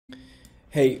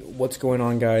Hey, what's going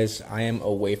on, guys? I am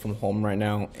away from home right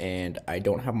now and I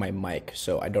don't have my mic,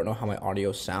 so I don't know how my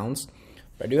audio sounds,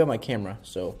 but I do have my camera,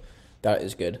 so that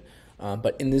is good.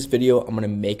 But in this video, I'm going to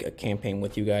make a campaign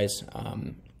with you guys.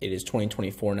 It is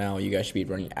 2024 now. You guys should be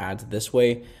running ads this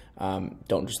way.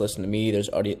 Don't just listen to me. There's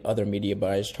other media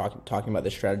buyers talking about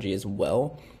this strategy as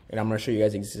well. And I'm going to show you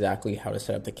guys exactly how to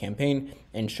set up the campaign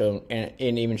and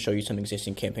even show you some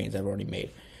existing campaigns I've already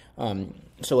made.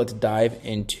 So let's dive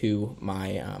into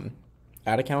my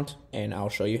ad account and I'll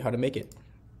show you how to make it.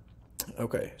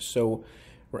 Okay, so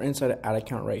we're inside an ad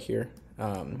account right here.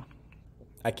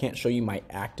 I can't show you my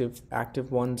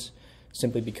active ones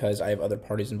simply because I have other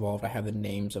parties involved. I have the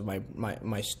names of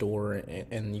my store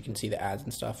and you can see the ads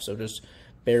and stuff. So just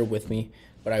bear with me,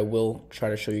 but I will try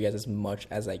to show you guys as much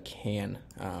as I can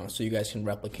so you guys can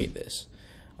replicate this.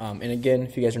 And again,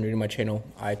 if you guys are new to my channel,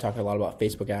 I talk a lot about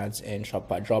Facebook ads and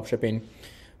Shopify dropshipping.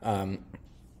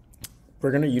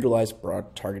 We're going to utilize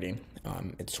broad targeting.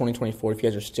 It's 2024. If you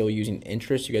guys are still using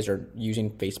interest, you guys are using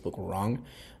Facebook wrong.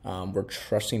 We're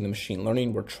trusting the machine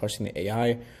learning. We're trusting the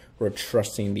AI. We're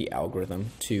trusting the algorithm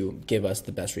to give us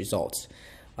the best results.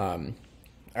 I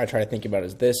try to think about it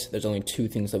as this. There's only two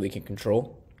things that we can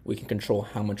control. We can control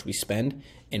how much we spend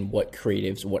and what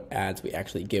creatives, what ads we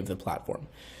actually give the platform.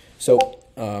 So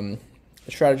the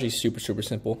strategy is super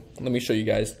simple. Let me show you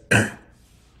guys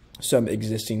some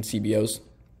existing CBOs.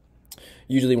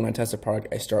 Usually when I test a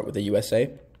product, I start with the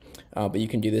USA, but you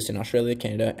can do this in Australia,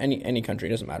 Canada, any country,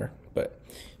 it doesn't matter. But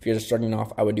if you guys are starting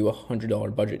off, I would do a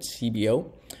 $100 budget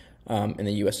CBO in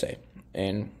the USA.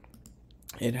 And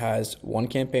it has one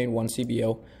campaign, one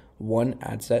CBO, one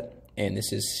ad set, and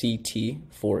this is CT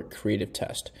for creative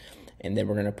test. And then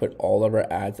we're going to put all of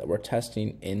our ads that we're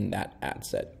testing in that ad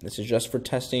set. This is just for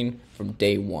testing from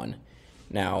day one.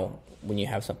 Now, when you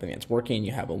have something that's working,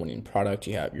 you have a winning product,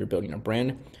 you're building a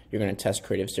brand, you're going to test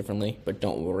creatives differently, but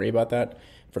don't worry about that.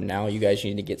 For now, you guys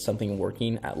need to get something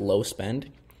working at low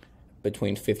spend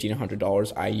between $50 and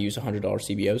 $100. I use $100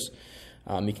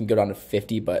 CBOs. You can go down to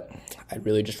 50, but I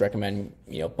really just recommend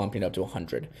bumping it up to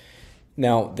 100.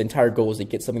 Now, the entire goal is to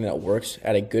get something that works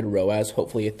at a good ROAS,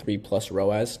 hopefully a 3+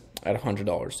 ROAS at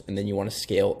 $100. And then you want to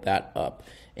scale that up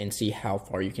and see how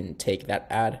far you can take that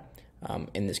ad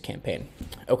in this campaign.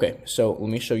 Okay, so let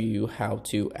me show you how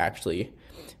to actually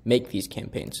make these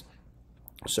campaigns.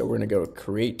 So we're going to go to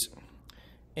create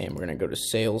and we're going to go to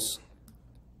sales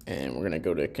and we're going to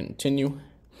go to continue.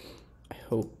 I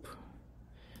hope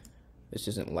this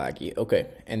isn't laggy. Okay,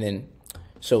 and then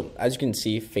so as you can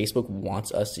see, Facebook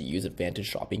wants us to use advantage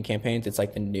shopping campaigns. It's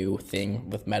like the new thing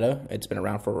with Meta. It's been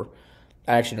around for,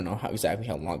 I actually don't know exactly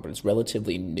how long, but it's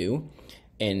relatively new.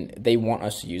 And they want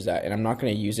us to use that. And I'm not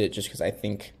going to use it just because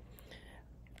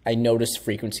I notice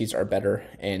frequencies are better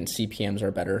and CPMs are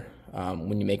better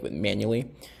when you make it manually.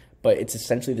 But it's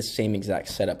essentially the same exact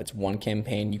setup. It's one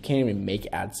campaign. You can't even make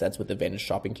ad sets with advantage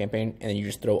shopping campaign. And then you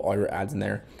just throw all your ads in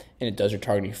there and it does your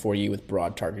targeting for you with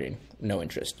broad targeting, no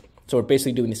interest. So we're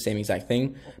basically doing the same exact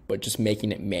thing, but just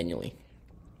making it manually.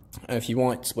 And if you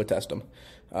want, split test them.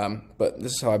 But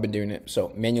this is how I've been doing it.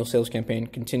 So manual sales campaign,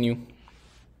 continue.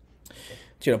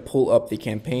 It's going to pull up the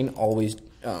campaign, always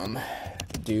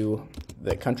do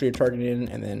the country you're targeting in,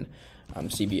 and then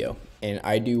CBO. And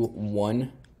I do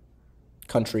one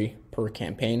country per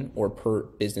campaign or per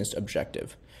business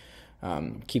objective.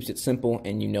 Keeps it simple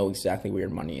and you know exactly where your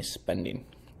money is spending.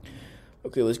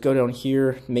 Okay, let's go down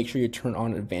here. Make sure you turn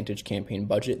on Advantage Campaign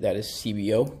Budget. That is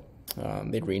CBO.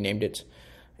 They renamed it.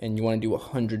 And you want to do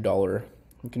 $100.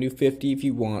 You can do 50 if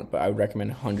you want, but I would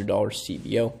recommend $100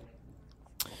 CBO.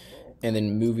 And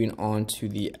then moving on to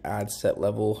the ad set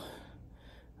level.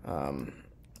 I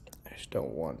just don't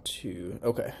want to.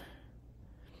 Okay.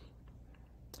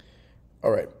 All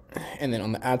right. And then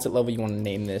on the ad set level, you want to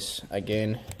name this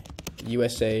again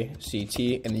USA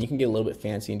CT. And then you can get a little bit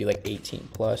fancy and do like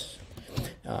 18+.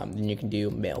 Then you can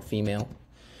do male, female,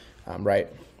 right?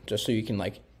 Just so you can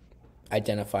like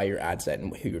identify your ad set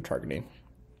and who you're targeting.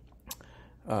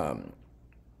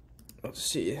 Let's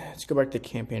see. Let's go back to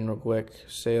campaign real quick.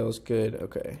 Sales, good.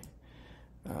 Okay.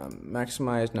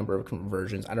 Maximize number of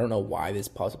conversions. I don't know why this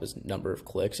pops up as number of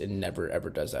clicks. It never ever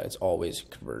does that. It's always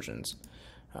conversions.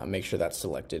 Make sure that's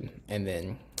selected. And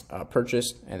then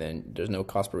purchase. And then there's no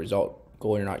cost per result.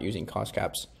 Goal, you're not using cost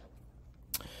caps.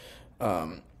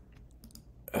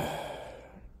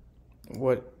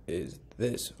 What is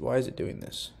this? Why is it doing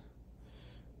this?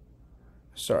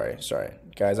 Sorry,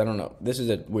 guys, I don't know. This is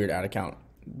a weird ad account.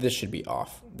 This should be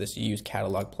off. This use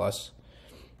catalog plus.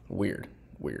 Weird.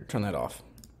 Turn that off.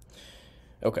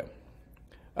 Okay.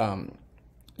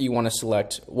 You want to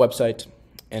select website,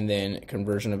 and then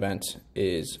conversion event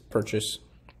is purchase.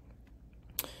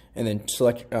 And then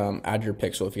select add your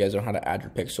pixel. If you guys don't know how to add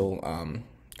your pixel,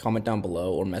 comment down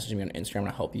below or message me on Instagram.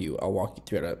 I'll help you. I'll walk you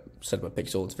through how to set up a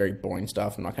pixel. It's very boring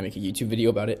stuff. I'm not going to make a YouTube video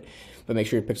about it, but make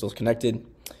sure your pixel is connected.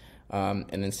 And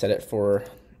then set it for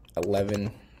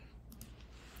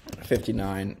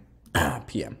 11:59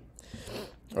 p.m.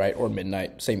 right, or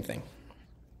midnight, same thing.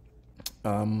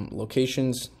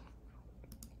 Locations,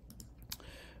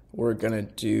 we're gonna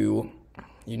do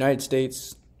United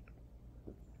States,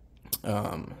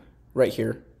 right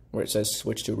here where it says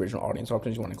switch to original audience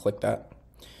options. You want to click that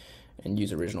and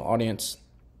use original audience,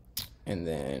 and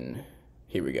then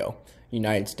here we go,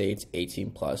 United States,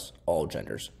 18 plus, all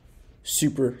genders.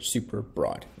 Super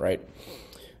broad, right?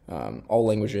 All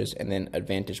languages. And then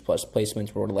advantage plus placements,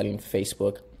 where we're letting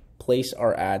Facebook place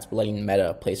our ads, we're letting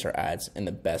Meta place our ads in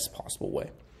the best possible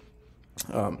way.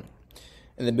 And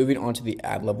then moving on to the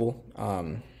ad level,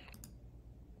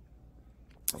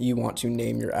 you want to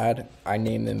name your ad. I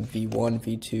name them V1,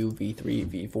 V2,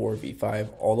 V3, V4, V5,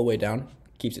 all the way down.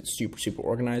 Keeps it super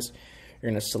organized.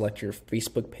 You're going to select your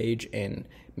Facebook page and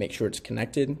make sure it's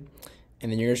connected.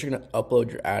 And then you're just going to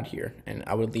upload your ad here. And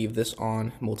I would leave this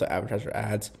on multi-advertiser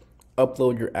ads.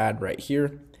 Upload your ad right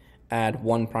here. Add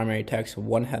one primary text,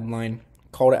 one headline,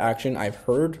 call to action. I've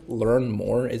heard learn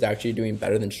more is actually doing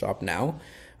better than shop now.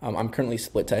 I'm currently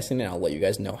split testing, and I'll let you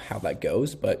guys know how that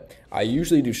goes. But I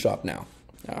usually do shop now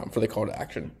for the call to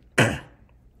action.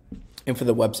 And for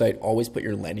the website, always put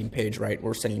your landing page, right?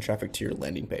 We're sending traffic to your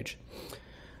landing page.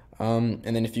 And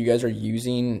then if you guys are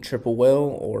using Triple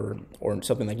Whale or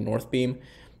something like Northbeam,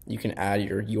 you can add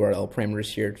your URL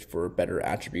parameters here for better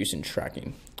attribution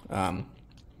tracking.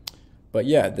 But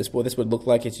yeah, what this would look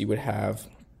like is you would have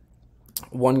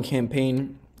one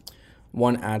campaign,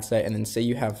 one ad set, and then say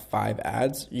you have 5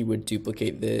 ads, you would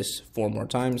duplicate this 4 more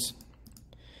times,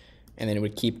 and then it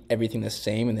would keep everything the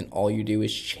same, and then all you do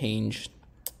is change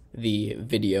the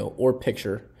video or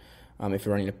picture if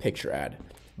you're running a picture ad.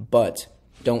 But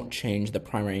don't change the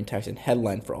primary text and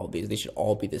headline for all of these. They should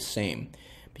all be the same,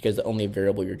 because the only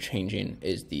variable you're changing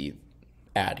is the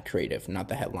ad creative, not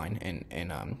the headline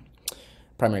and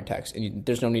primary text. And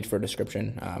there's no need for a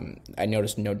description. I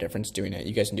noticed no difference doing it.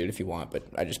 You guys can do it if you want, but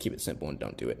I just keep it simple and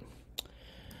don't do it.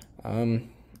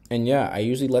 And yeah, I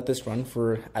usually let this run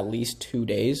for at least 2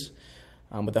 days.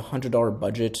 With a $100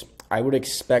 budget, I would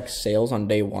expect sales on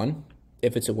day 1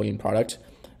 if it's a winning product,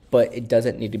 but it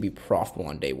doesn't need to be profitable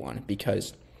on day 1,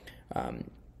 because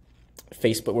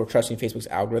we're trusting Facebook's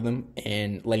algorithm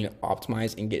and letting it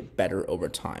optimize and get better over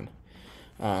time.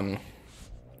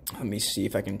 Let me see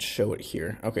if I can show it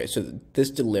here. Okay, so this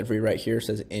delivery right here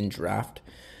says in draft.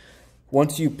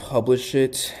 Once you publish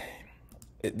it,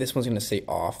 this one's going to say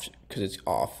off because it's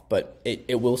off, but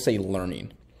it will say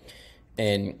learning.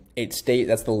 And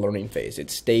that's the learning phase.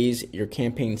 Your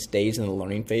campaign stays in the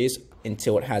learning phase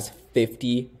until it has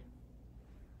 50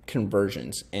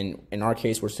 conversions. And in our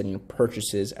case, we're setting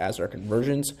purchases as our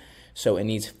conversions. So it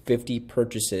needs 50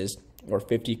 purchases or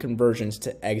 50 conversions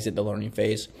to exit the learning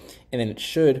phase. And then it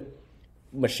should,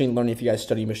 machine learning, if you guys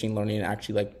study machine learning and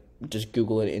actually just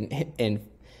Google it and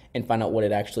find out what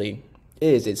it actually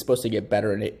is, it's supposed to get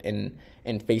better at it. And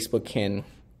Facebook can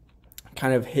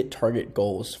kind of hit target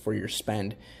goals for your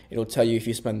spend. It'll tell you if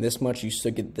you spend this much, you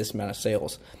still get this amount of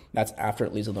sales. That's after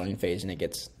it leaves the learning phase and it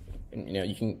gets,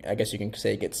 I guess you can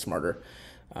say it gets smarter.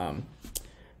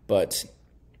 But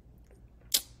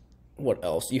what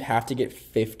else? You have to get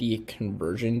 50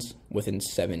 conversions within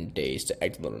 7 days to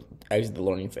exit the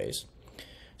learning phase.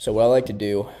 So what I like to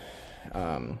do,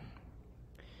 I'm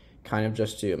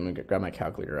going to grab my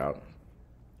calculator out.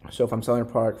 So if I'm selling a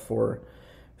product for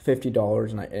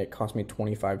 $50 and it cost me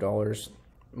 $25,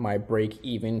 my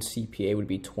break-even CPA would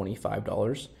be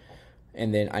 $25.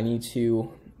 And then I need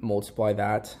to multiply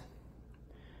that.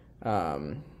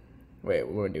 Wait,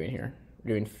 what am I doing here?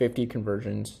 We're doing 50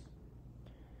 conversions.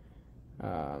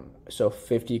 So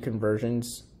 50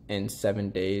 conversions in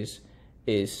 7 days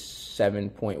is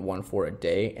 7.14 a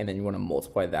day, and then you want to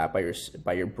multiply that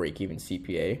by your break-even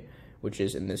CPA, which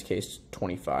is in this case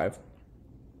 25.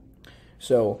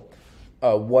 So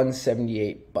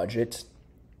 178 budget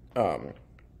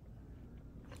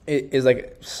it is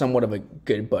like somewhat of a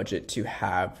good budget to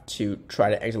have to try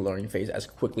to exit the learning phase as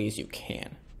quickly as you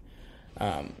can.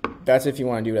 That's if you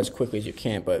want to do it as quickly as you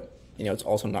can, but it's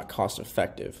also not cost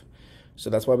effective. So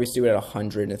that's why we do it at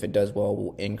 100, and if it does well,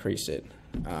 we'll increase it.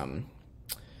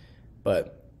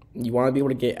 But you want to be able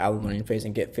to get out of the learning phase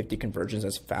and get 50 conversions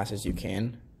as fast as you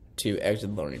can to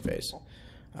exit the learning phase.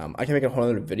 I can make a whole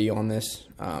other video on this,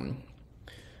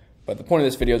 but the point of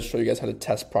this video is to show you guys how to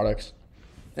test products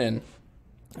and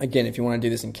Again, if you want to do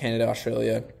this in Canada,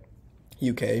 Australia,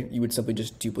 UK, you would simply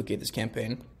just duplicate this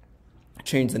campaign,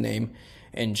 change the name,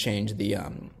 and change the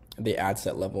ad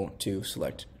set level to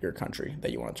select your country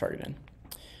that you want to target in.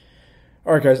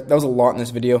 All right, guys, that was a lot in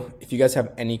this video. If you guys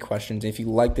have any questions, if you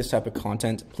like this type of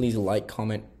content, please like,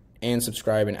 comment, and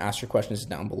subscribe, and ask your questions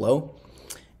down below.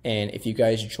 And if you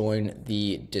guys join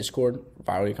the Discord,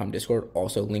 Viral.com Discord,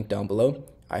 also linked down below,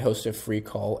 I host a free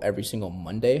call every single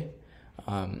Monday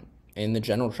in the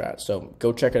general chat. So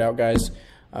go check it out, guys.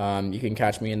 You can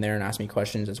catch me in there and ask me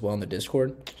questions as well in the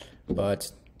Discord.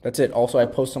 But that's it. Also, I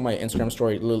post on my Instagram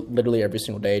story literally every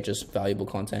single day, just valuable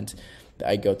content that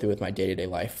I go through with my day-to-day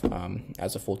life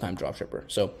as a full-time dropshipper.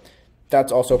 So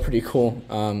that's also pretty cool.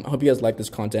 I hope you guys like this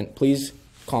content. Please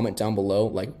comment down below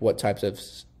like what types of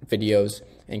videos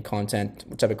and content,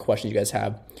 what type of questions you guys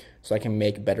have, so I can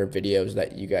make better videos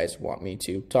that you guys want me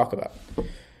to talk about.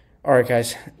 All right,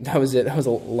 guys, that was it. That was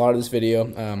a lot of this video.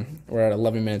 We're at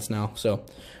 11 minutes now. So,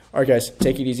 all right, guys,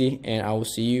 take it easy, and I will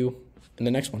see you in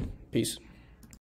the next one. Peace.